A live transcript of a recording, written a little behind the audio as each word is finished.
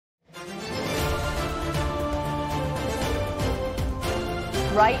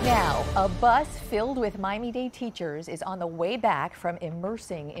Right now, a bus filled with Miami-Dade teachers is on the way back from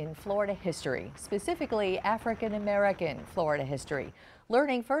immersing in Florida history, specifically African-American Florida history,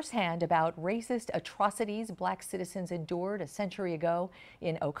 learning firsthand about racist atrocities Black citizens endured a century ago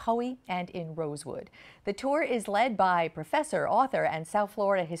in Ocoee and in Rosewood. The tour is led by professor, author, and South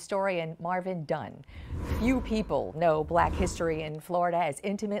Florida historian Marvin Dunn. Few people know Black history in Florida as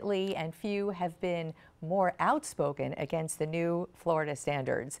intimately, and few have been more outspoken against the new Florida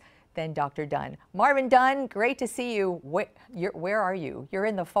standards than Dr. Dunn. Marvin Dunn, great to see you. Where are you? You're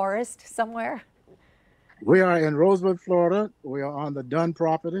in the forest somewhere? We are in Rosewood, Florida. We are on the Dunn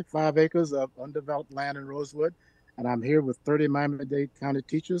property, 5 acres of undeveloped land in Rosewood. And I'm here with 30 Miami-Dade County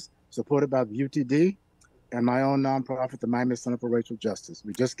teachers supported by the UTD and my own nonprofit, the Miami Center for Racial Justice.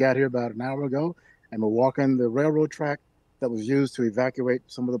 We just got here about an hour ago, and we're walking the railroad track that was used to evacuate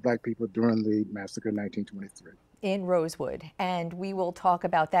some of the Black people during the massacre in 1923. In Rosewood, and we will talk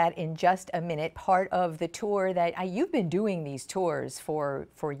about that in just a minute. Part of the tour that you've been doing these tours for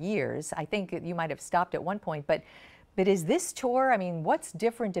years. I think you might have stopped at one point, but is this tour, I mean, what's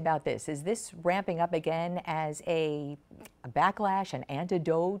different about this? Is this ramping up again as a backlash, an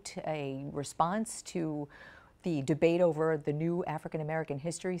antidote, a response to the debate over the new African American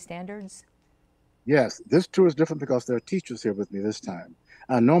history standards? Yes, this tour is different because there are teachers here with me this time.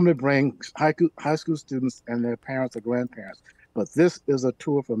 I normally bring high school students and their parents or grandparents, but this is a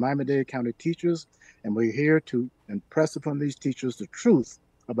tour for Miami-Dade County teachers, and we're here to impress upon these teachers the truth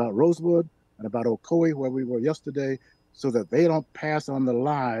about Rosewood and about Ocoee, where we were yesterday, so that they don't pass on the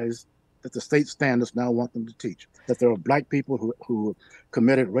lies that the state standards now want them to teach, that there are Black people who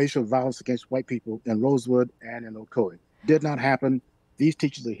committed racial violence against white people in Rosewood and in Ocoee. Did not happen. These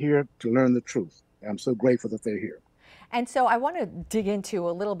teachers are here to learn the truth. I'm so grateful that they're here. And so I want to dig into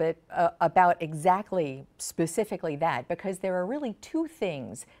a little bit about exactly, specifically that, because there are really two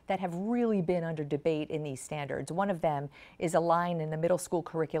things that have really been under debate in these standards. One of them is a line in the middle school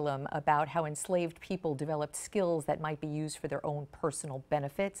curriculum about how enslaved people developed skills that might be used for their own personal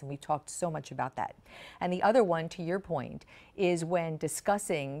benefits, and we've talked so much about that. And the other one, to your point, is when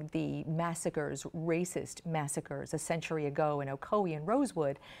discussing the massacres, racist massacres a century ago in Ocoee and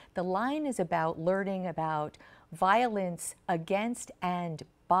Rosewood, the line is about learning about violence against and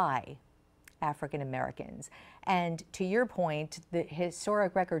by African Americans. And to your point, the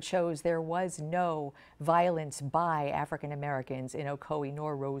historic record shows there was no violence by African Americans in Ocoee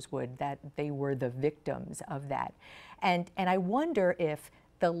nor Rosewood, that they were the victims of that. And I wonder if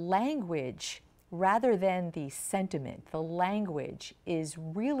the language, rather than the sentiment, the language is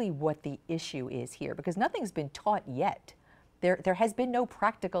really what the issue is here, because nothing's been taught yet. There has been no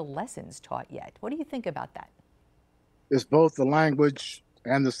practical lessons taught yet. What do you think about that? It's both the language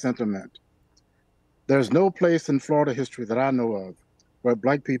and the sentiment. There's no place in Florida history that I know of where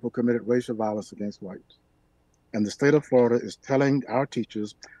Black people committed racial violence against whites. And the state of Florida is telling our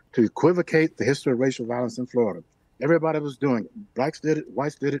teachers to equivocate the history of racial violence in Florida. Everybody was doing it. Blacks did it,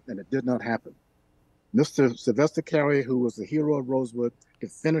 whites did it, and it did not happen. Mr. Sylvester Carey, who was the hero of Rosewood,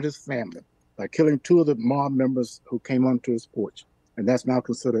 defended his family by killing 2 of the mob members who came onto his porch. And that's now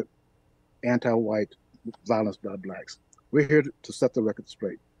considered anti-white violence by Blacks. We're here to set the record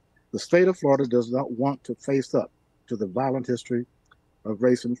straight. The state of Florida does not want to face up to the violent history of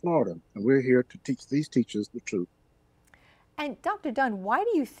race in Florida, and we're here to teach these teachers the truth. And Dr. Dunn, why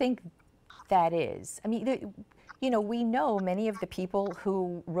do you think that is? I mean, you know, we know many of the people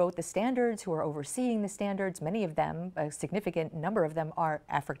who wrote the standards, who are overseeing the standards, many of them, a significant number of them, are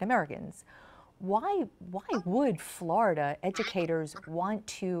African Americans. Why would Florida educators want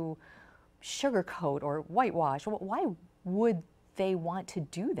to sugarcoat or whitewash? Why would they want to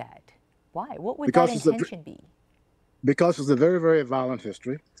do that? Why? What would that intention be? Because it's a very, very violent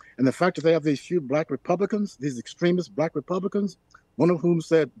history. And the fact that they have these few Black Republicans, these extremist Black Republicans, one of whom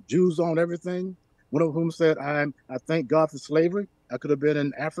said Jews own everything, one of whom said, I thank God for slavery. I could have been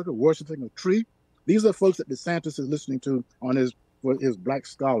in Africa worshiping a tree. These are folks that DeSantis is listening to for his Black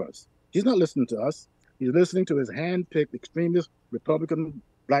scholars. He's not listening to us. He's listening to his hand-picked extremist Republican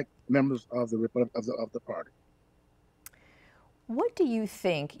Black members of the party. What do you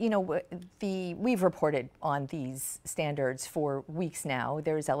think? You know, we've reported on these standards for weeks now.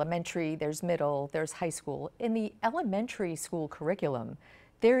 There's elementary, there's middle, there's high school. In the elementary school curriculum,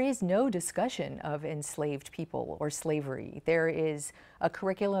 there is no discussion of enslaved people or slavery. There is a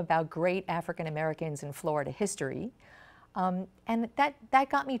curriculum about great African Americans in Florida history. And that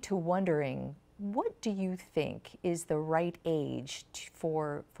got me to wondering, what do you think is the right age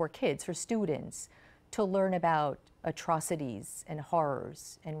for kids, for students, to learn about atrocities and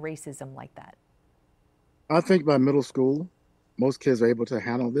horrors and racism like that? I think by middle school, most kids are able to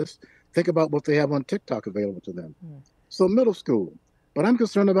handle this. Think about what they have on TikTok available to them. So middle school, but I'm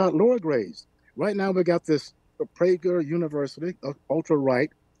concerned about lower grades. Right now, we got this Prager University, ultra-right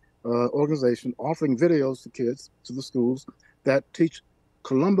organization, offering videos to kids, to the schools, that teach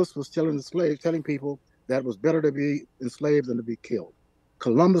Columbus was telling the slaves, telling people that it was better to be enslaved than to be killed.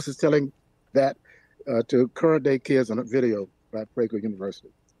 Columbus is telling that to current day kids on a video by Prager University.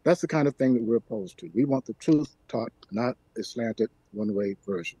 That's the kind of thing that we're opposed to. We want the truth taught, not a slanted one-way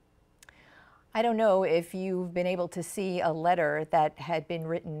version. I don't know if you've been able to see a letter that had been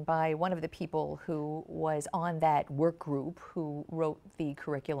written by one of the people who was on that work group who wrote the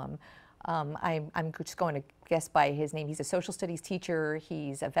curriculum. I'm just going to guess by his name. He's a social studies teacher,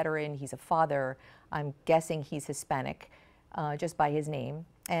 he's a veteran, he's a father. I'm guessing he's Hispanic, just by his name.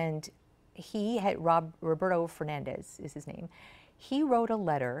 And he had, Roberto Fernandez is his name. He wrote a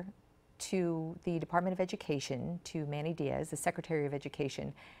letter to the Department of Education, to Manny Diaz, the Secretary of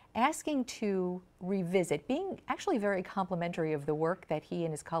Education, asking to revisit, being actually very complimentary of the work that he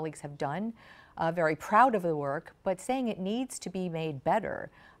and his colleagues have done, very proud of the work, but saying it needs to be made better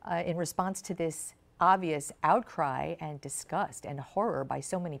in response to this obvious outcry and disgust and horror by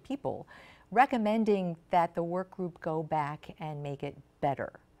so many people, recommending that the work group go back and make it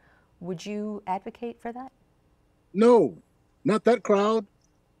better. Would you advocate for that? No, not that crowd.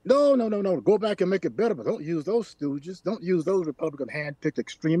 No, no, no, no. Go back and make it better, but don't use those stooges. Don't use those Republican hand-picked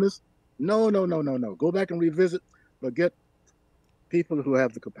extremists. No, no, no, no, no. Go back and revisit, but get people who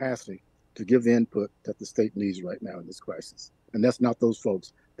have the capacity to give the input that the state needs right now in this crisis. And that's not those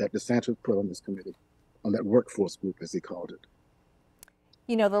folks that DeSantis put on this committee, on that workforce group, as he called it.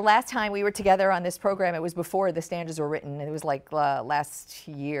 You know, the last time we were together on this program, it was before the standards were written. It was like last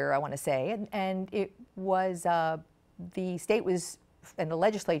year, I want to say. And it was, the state was, and the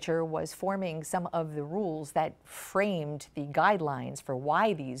legislature was forming some of the rules that framed the guidelines for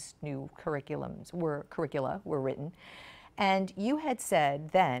why these new curricula were written. And you had said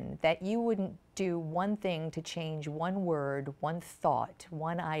then that you wouldn't do one thing to change one word, one thought,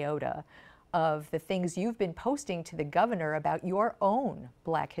 one iota of the things you've been posting to the governor about your own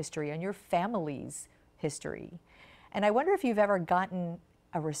Black history and your family's history. And I wonder if you've ever gotten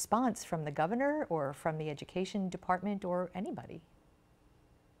a response from the governor or from the education department or anybody.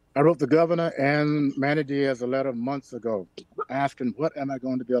 I wrote the governor and Manny Diaz a letter months ago asking what am I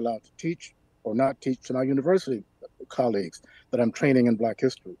going to be allowed to teach or not teach to my university colleagues that I'm training in Black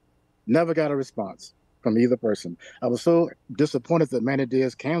history. Never got a response from either person. I was so disappointed that Manny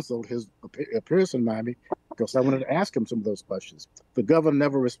Diaz canceled his appearance in Miami because I wanted to ask him some of those questions. The governor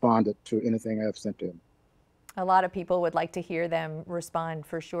never responded to anything I've sent to him. A lot of people would like to hear them respond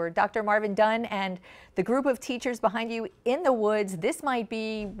for sure. Dr. Marvin Dunn and the group of teachers behind you in the woods, this might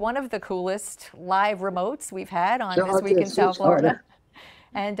be one of the coolest live remotes we've had on This Week in South Florida.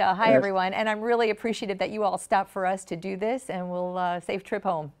 And hi, everyone. And I'm really appreciative that you all stopped for us to do this, and we'll safe trip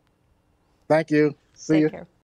home. Thank you. See you. Take care.